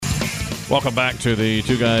Welcome back to the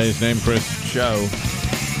Two Guys Named Chris show.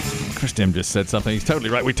 Chris Dim just said something. He's totally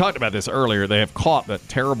right. We talked about this earlier. They have caught that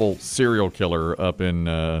terrible serial killer up in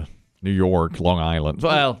New York, Long Island.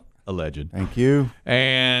 Well, alleged. Thank you.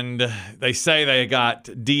 And they say they got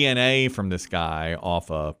DNA from this guy off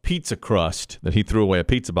a pizza crust that he threw away. A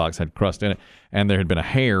pizza box had crust in it, and there had been a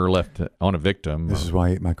hair left on a victim. This is why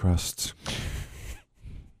I eat my crusts.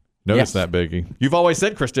 Notice that, Biggie. You've always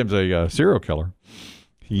said Chris Dim's a serial killer.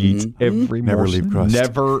 He eats every Never morsel. leave crust.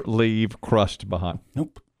 Never leave crust behind.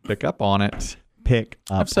 Nope. Pick up on it. Pick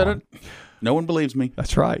up I've said on it. No one believes me.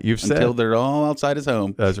 That's right. You've said Until it. they're all outside his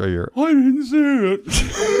home. That's right. I didn't see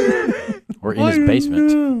it. Or in his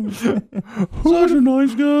basement. Such a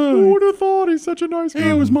nice guy. Who would have thought he's such a nice guy?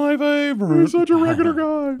 He was my favorite. He's such a regular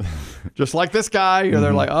guy. Just like this guy.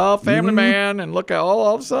 They're like, oh, family man. And look,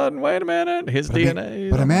 all of a sudden, wait a minute. His DNA.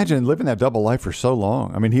 But imagine living that double life for so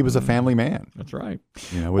long. I mean, he was a family man. That's right.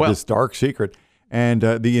 You know, with this dark secret. And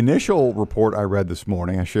the initial report I read this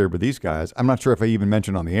morning, I shared with these guys. I'm not sure if I even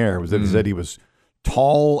mentioned on the air, was that it said he was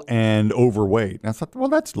tall and overweight. And I thought, well,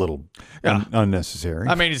 that's a little unnecessary.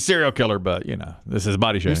 I mean, he's a serial killer, but, you know, this is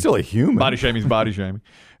body shaming. He's still a human. Body shaming is body shaming.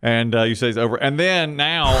 And you say he's over. And then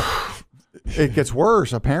now... It gets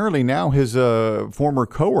worse. Apparently now his former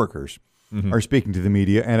coworkers are speaking to the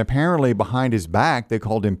media, and apparently behind his back they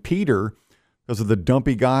called him Peter because of the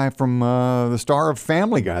dumpy guy from the star of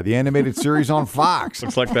Family Guy, the animated series on Fox.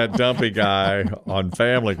 Looks like that dumpy guy on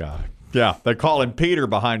Family Guy. Yeah, they call him Peter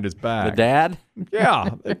behind his back. The dad?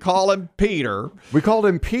 Yeah, they call him Peter. We called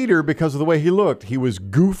him Peter because of the way he looked. He was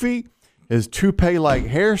goofy, his toupee-like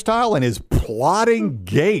hairstyle, and his plodding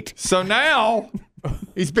gait. So now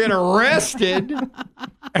he's been arrested,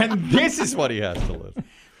 and this is what he has to live.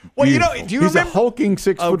 Well, you know, do you He's remember? a hulking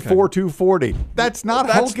 6'4", 240. That's not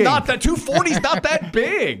hulking. Not that 240 is not that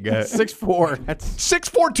big. 6'4". That's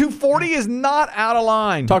 6'4", 240 is not out of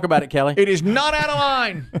line. talk about it, Kelly. It is not out of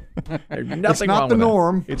line. There's nothing It's not wrong the with that.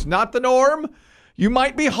 norm. It's not the norm. You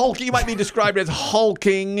might be hulky. You might be described as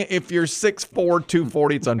hulking if you're 6'4",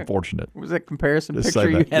 240. It's unfortunate. What was that comparison to picture say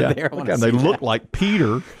you that. had Yeah. there? I wanna Again, see they that. look like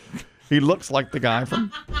Peter. He looks like the guy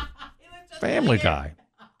from Family Guy.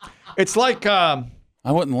 It's like,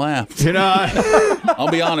 I wouldn't laugh. you know, I'll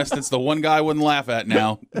be honest. It's the one guy I wouldn't laugh at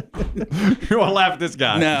now. you want to laugh at this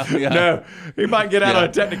guy. No, yeah. No, he might get out on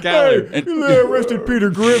a technicality. And- They arrested Peter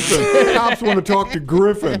Griffin. Cops want to talk to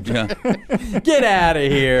Griffin. Yeah. Get out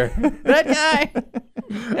of here. That guy.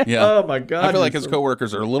 Yeah. Oh, my God. I feel like his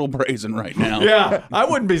coworkers are a little brazen right now. Yeah, I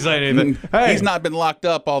wouldn't be saying anything. Hey, He's not been locked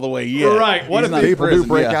up all the way yet. Right. What He's if not they- in People do prison.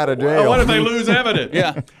 break Yeah. out of well, jail. what if they lose evidence?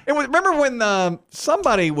 Yeah. Remember when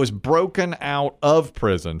somebody was broken out of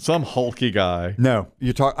prison? Some hulky guy. No,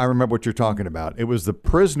 I remember what you're talking about. It was the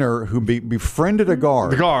prisoner who befriended a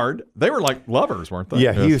guard. The guard. They were like lovers, weren't they?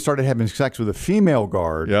 Yeah, he started having sex with a female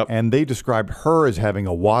guard, Yep. and they described her as having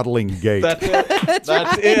a waddling gait That's it.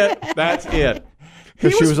 That's it. That's it.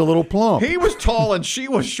 because she was a little plump. He was tall and she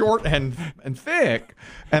was short and thick,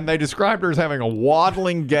 and they described her as having a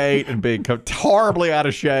waddling gait and being horribly out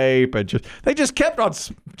of shape, and they just kept on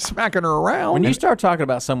smacking her around. When you start talking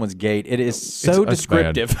about someone's gait, it is so It's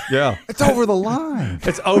bad. descriptive. Yeah, It's over the line.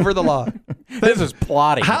 it's over the line. This is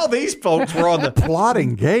plotting. How these folks were on the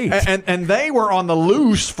Plotting gait. and they were on the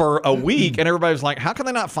loose for a week, and everybody was like, "How can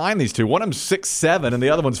they not find these two? One of them's 6'7", and the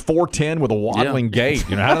other one's 4'10" with a waddling gait.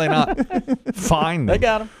 You know, how do they not find them? They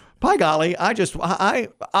got him. By golly,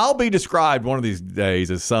 I'll be described one of these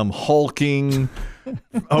days as some hulking,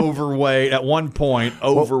 overweight. At one point,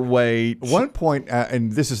 overweight. One point,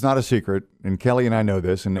 and this is not a secret, and Kelly and I know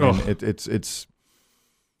this, and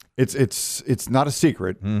it's not a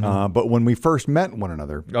secret. But when we first met one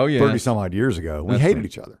another, Oh, yes. 30 some odd years ago, we That's hated right.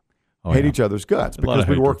 each other, Oh, hate yeah. each other's guts A lot because of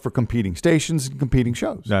we hatred. worked for competing stations and competing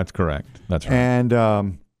shows. That's correct. That's right. And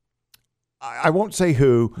I won't say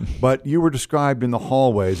who, but you were described in the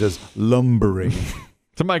hallways as lumbering.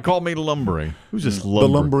 Somebody called me lumbering. Who's this The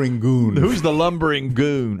lumbering? lumbering goon. Who's the lumbering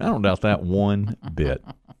goon? I don't doubt that one bit.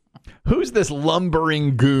 Who's this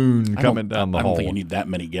lumbering goon coming down the I don't hall? think you need that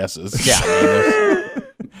many guesses.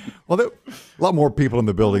 Well, there a lot more people in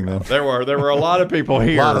the building then. There were a lot of people A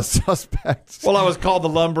here. lot of suspects. Well, I was called the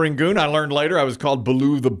lumbering goon. I learned later I was called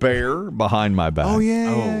Baloo the bear behind my back. Oh,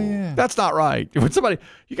 yeah. That's not right. When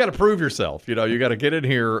you got to prove yourself. You know, you got to get in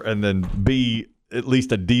here and then be at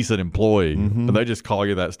least a decent employee. And they just call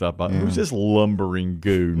you that stuff. Who's this lumbering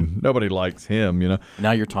goon? Nobody likes him, you know.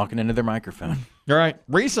 Now you're talking into their microphone. All right.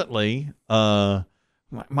 Recently, my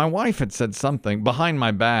wife had said something behind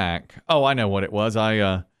my back. Oh, I know what it was.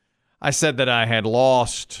 I said that I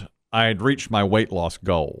had reached my weight loss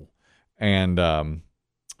goal. And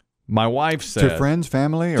my wife said To friends,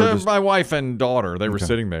 family, or to just my wife and daughter. They were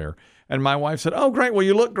sitting there. And my wife said, "Oh, great. Well,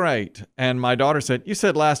 you look great." And my daughter said, "You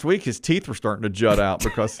said last week his teeth were starting to jut out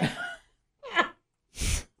because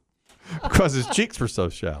his cheeks were so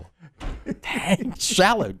shallow." Dang,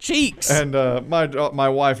 shallow cheeks. And my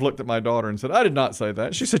wife looked at my daughter and said, "I did not say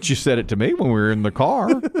that." She said, "You said it to me when we were in the car."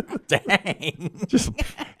 Dang. Just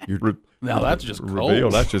Now that's just cold. reveal.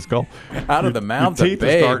 That's just cold. Out of the mouths Your of teeth are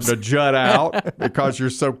babes. starting to jut out because you're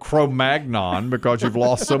so Cro-Magnon because you've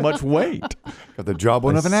lost so much weight. got the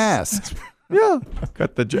jawbone of an ass. Yeah,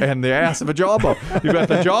 got and the ass of a jawbone. You've got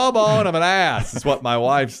the jawbone of an ass. Is what my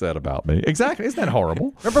wife said about me. Exactly. Isn't that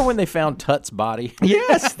horrible? Remember when they found Tut's body?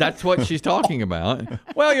 Yes, that's what she's talking about.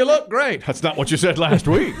 Well, you look great. That's not what you said last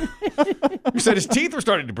week. You said his teeth were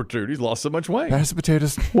starting to protrude. He's lost so much weight. Pass the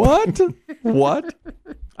potatoes. What? What?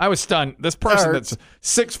 I was stunned. This person that's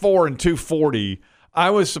 6'4" and 240. I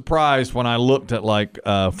was surprised when I looked at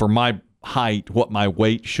for my height, what my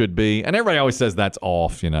weight should be, and everybody always says that's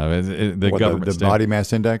off. The government the body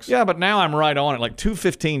mass index. Yeah, but now I'm right on it, like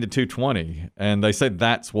 215 to 220, and they say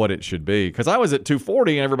that's what it should be. Because I was at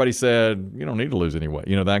 240, and everybody said you don't need to lose any weight,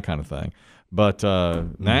 that kind of thing. But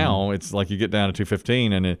now it's like you get down to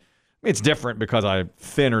 215, and it's different because I'm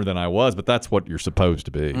thinner than I was, but that's what you're supposed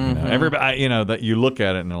to be. Everybody, that you look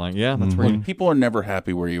at it and they're like, yeah, that's where you. People are never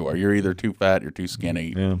happy where you are. You're either too fat, you're too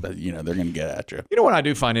skinny. Yeah. But, they're going to get at you. You know what I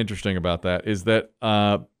do find interesting about that is that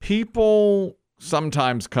people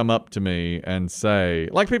sometimes come up to me and say,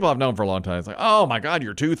 like people I've known for a long time, it's like, oh my God,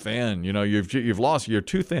 you're too thin. You've lost, you're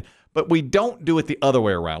too thin. But we don't do it the other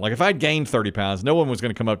way around. Like if I'd gained 30 pounds, no one was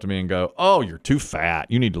going to come up to me and go, oh, you're too fat.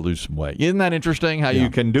 You need to lose some weight. Isn't that interesting how you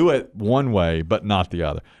can do it one way but not the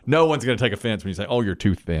other? No one's going to take offense when you say, oh, you're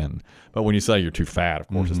too thin. But when you say you're too fat, of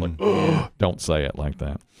course, it's like, oh, don't say it like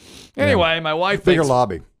that. Anyway, my wife Bigger thinks,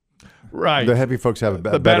 lobby. right. The heavy folks have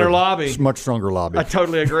a better lobby. much stronger lobby. I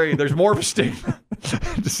totally agree. There's more of a stigma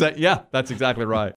to say, yeah, that's exactly right.